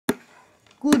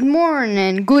Good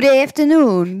morning, good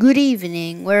afternoon, good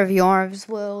evening, wherever you are in this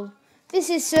world. This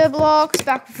is Sir Blox,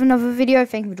 back with another video.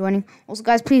 Thank you for joining. Also,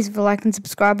 guys, please hit the like and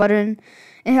subscribe button.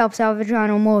 It helps out the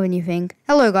channel more than you think.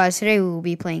 Hello, guys. Today we will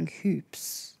be playing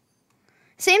Hoopz.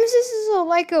 Seems this is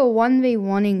like a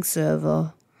 1v1ing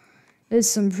server. There's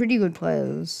some pretty good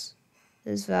players.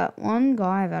 There's that one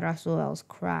guy that I saw that was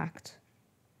cracked.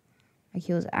 Like,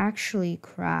 he was actually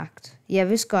cracked. Yeah,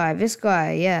 this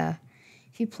guy, yeah.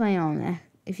 If you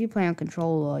play on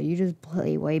controller, you just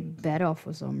play way better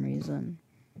for some reason.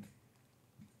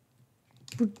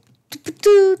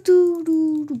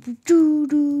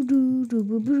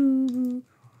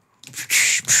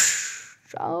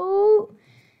 So,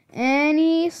 and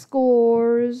he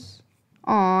scores.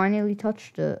 Oh, I nearly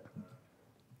touched it.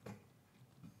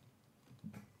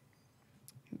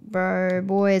 Bro,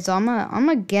 boys,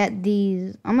 I'ma get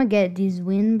these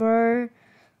win, bro.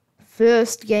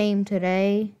 First game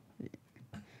today.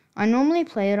 I normally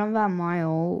play it on that my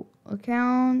old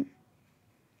account.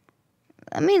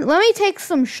 Let me take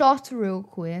some shots real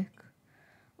quick.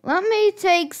 I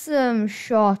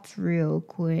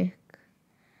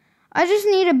just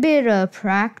need a bit of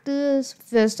practice.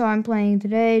 First time playing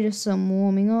today, just some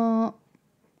warming up.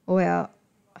 Oh yeah,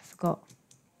 I forgot.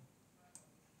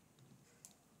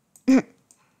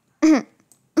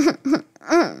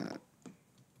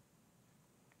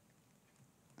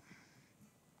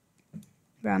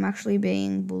 Bro, I'm actually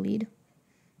being bullied.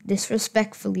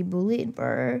 Disrespectfully bullied,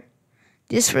 bro.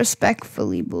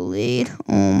 Disrespectfully bullied.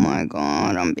 Oh my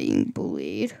god, I'm being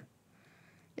bullied.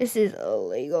 This is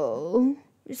illegal.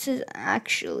 This is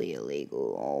actually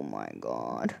illegal. Oh my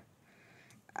god.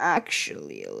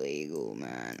 Actually illegal,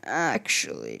 man.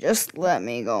 Actually, just let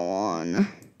me go on.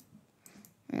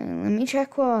 And let me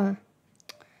check what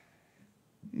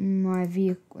my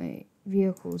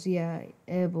vehicles. Yeah,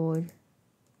 airborne.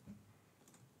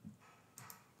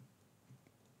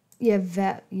 Yeah,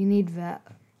 vet. You need vet.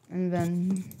 And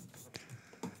then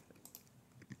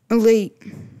elite.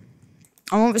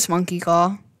 I want this monkey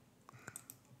car.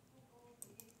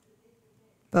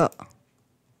 But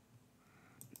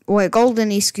wait,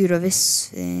 golden e-scooter, this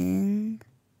thing.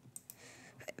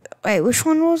 Wait, which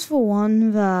one was the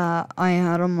one that I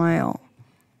had on my own?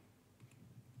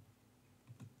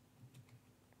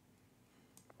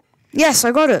 Yes,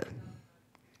 I got it.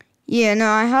 Yeah, no,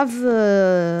 I have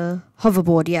the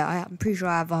hoverboard. Yeah, I'm pretty sure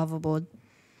I have a hoverboard.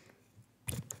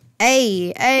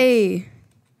 Hey,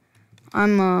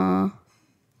 I'm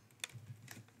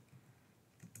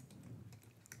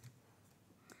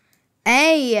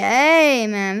Hey,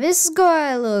 man, this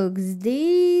guy looks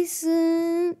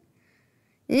decent.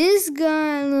 This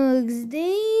guy looks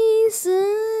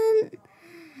decent.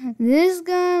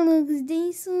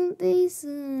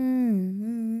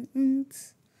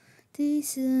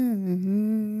 Decent.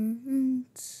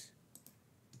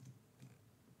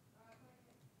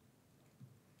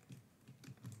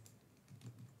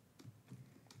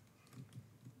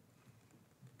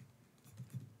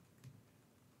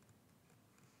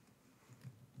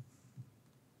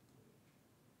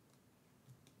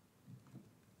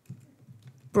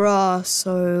 Bruh,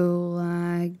 so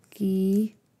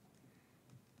laggy.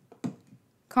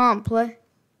 Can't play.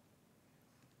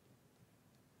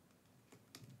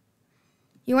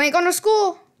 You ain't gonna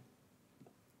score.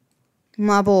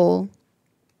 My ball.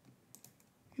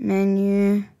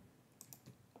 Menu.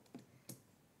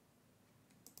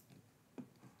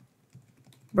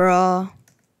 Bruh.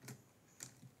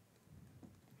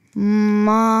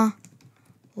 My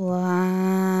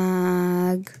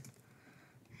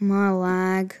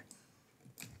lag.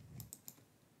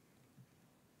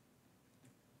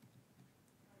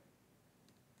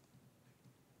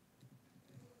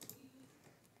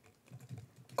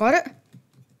 Got it?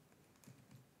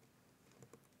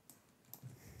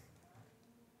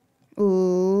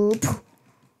 Oop.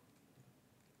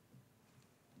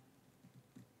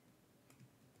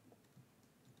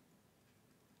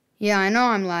 Yeah, I know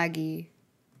I'm laggy.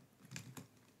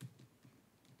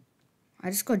 I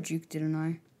just got juked, didn't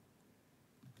I?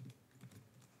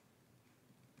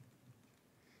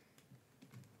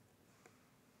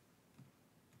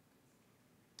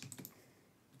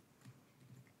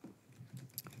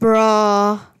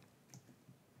 Bruh.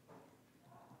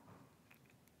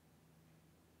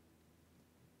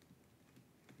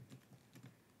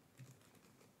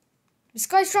 This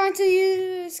guy's trying to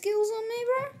use skills on me,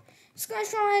 bro. This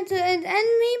guy's trying to end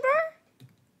me, bro.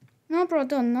 No, bro,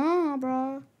 don't. No,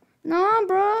 bro. No,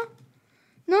 bro.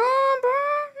 No,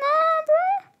 bro.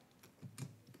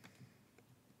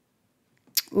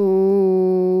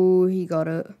 Oh, he got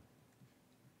it.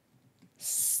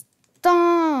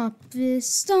 Stop this,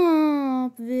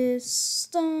 stop this,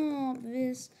 stop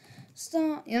this,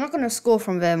 stop. You're not gonna score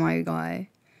from there, my guy.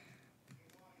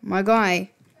 My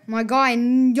guy,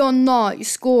 you're not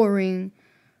scoring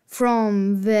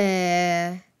from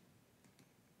there.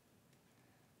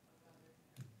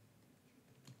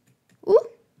 Ooh,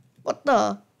 what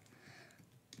the?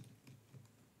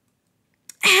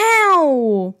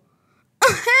 How?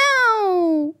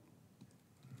 How?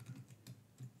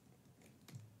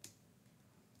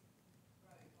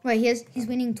 Wait, he's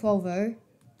winning 12-0.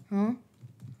 Huh?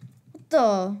 What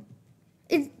the?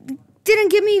 It didn't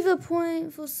give me the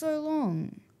point for so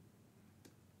long.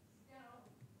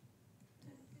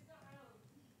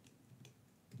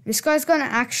 This guy's gonna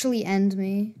actually end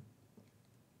me.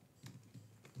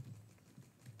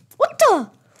 What the?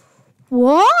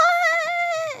 What?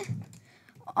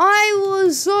 I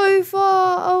was so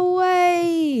far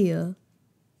away.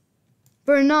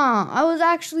 Bro, nah, I was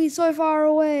actually so far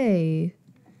away.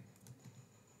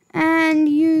 And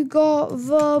you got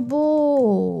the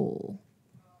ball.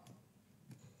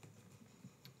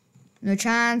 No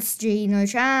chance, G, no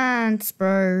chance,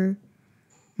 bro.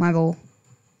 My ball,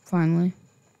 finally.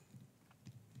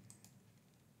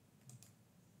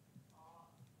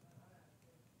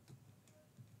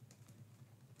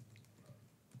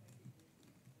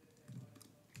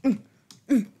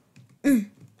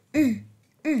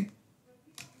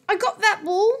 I got that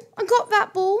ball. I got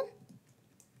that ball.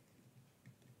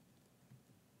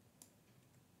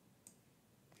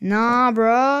 Nah,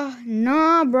 bruh.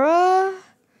 Nah, bruh.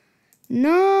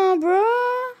 Nah,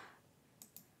 bruh.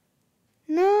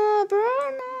 Nah,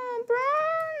 bruh. Nah,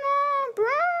 bruh. Nah,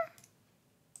 bruh.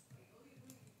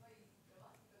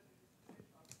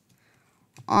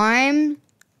 I'm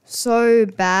so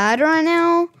bad right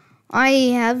now. I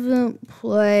haven't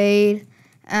played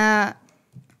at...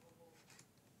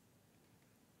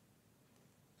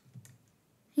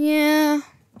 Yeah.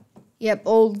 Yep,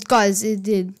 old guys, it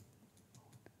did.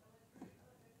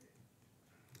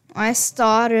 I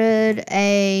started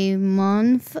a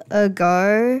month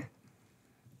ago,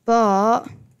 but...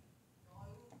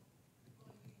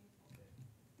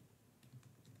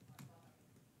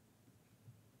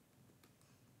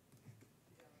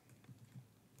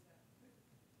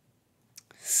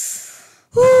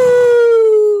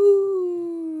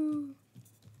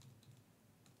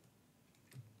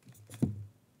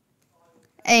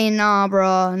 Hey, nah,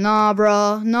 bruh. Nah,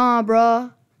 bruh. Nah,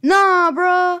 bruh. Nah,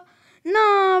 bruh.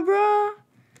 Nah, bruh.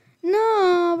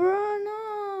 Nah, bruh.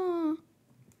 Nah.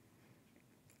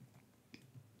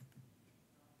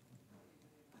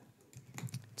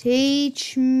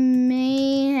 Teach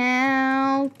me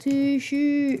how to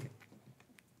shoot.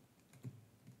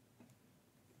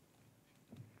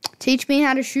 Teach me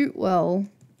how to shoot well.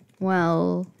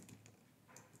 Well.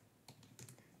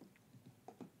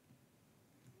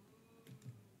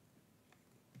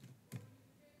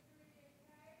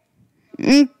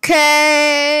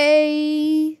 Okay.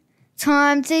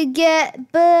 Time to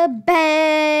get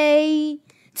baited.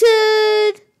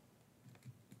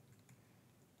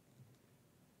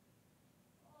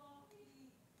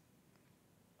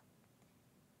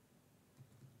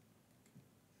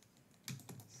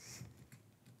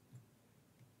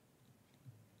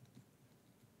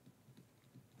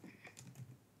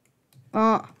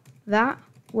 Oh, that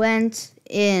went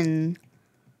in.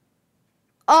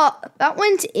 Oh, that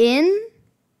went in?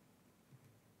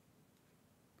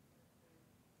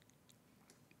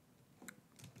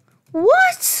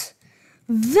 What?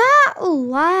 That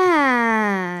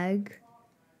lag.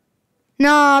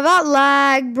 Nah, that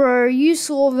lag, bro. You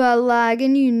saw that lag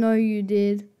and you know you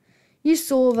did. You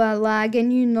saw that lag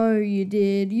and you know you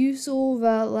did. You saw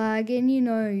that lag and you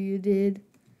know you did.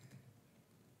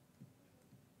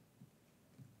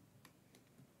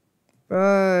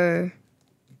 Bro.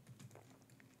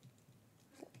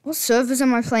 What servers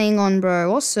am I playing on,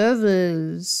 bro? What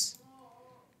servers?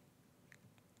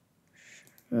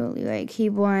 Really, like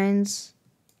keybinds.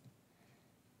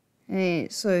 Hey,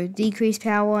 so decrease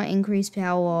power, increase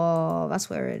power. That's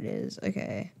where it is.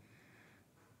 Okay.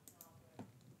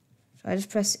 So I just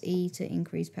press E to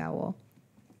increase power.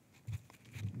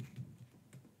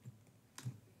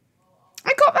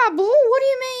 I got that ball. What do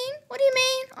you mean? What do you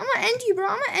mean? I'm gonna end you, bro.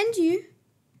 I'm gonna end you.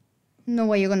 No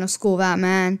way you're gonna score that,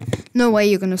 man. No way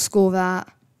you're gonna score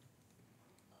that.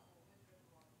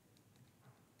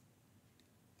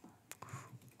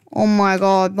 Oh my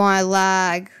god, my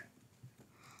lag.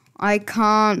 I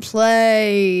can't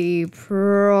play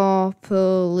properly.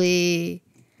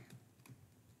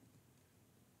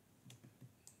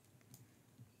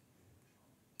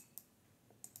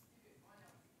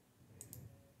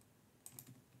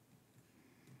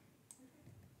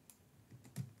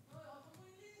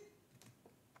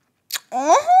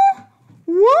 What?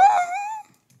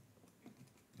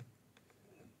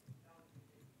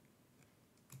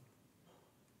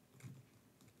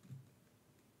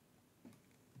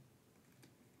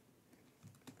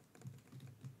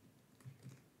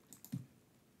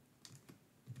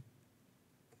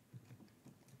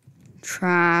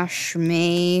 Trash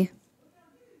me.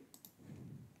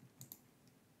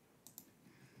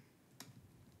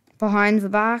 Behind the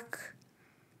back.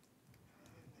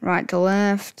 Right to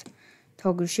left.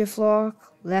 Toggle shift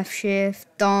lock. Left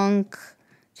shift. Dunk.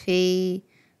 T.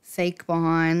 Fake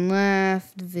behind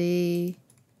left. V.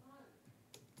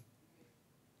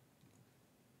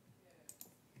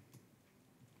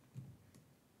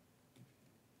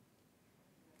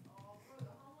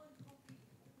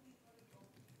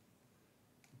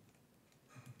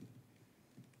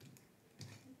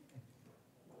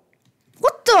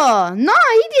 What the? No,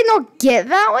 he did not get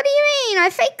that. What do you mean?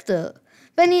 I faked it.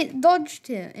 Then he dodged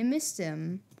him and missed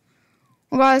him.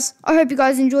 Well, guys, I hope you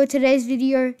guys enjoyed today's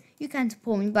video. You can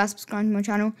support me by subscribing to my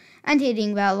channel and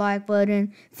hitting that like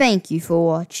button. Thank you for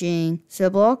watching.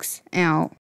 Blox out.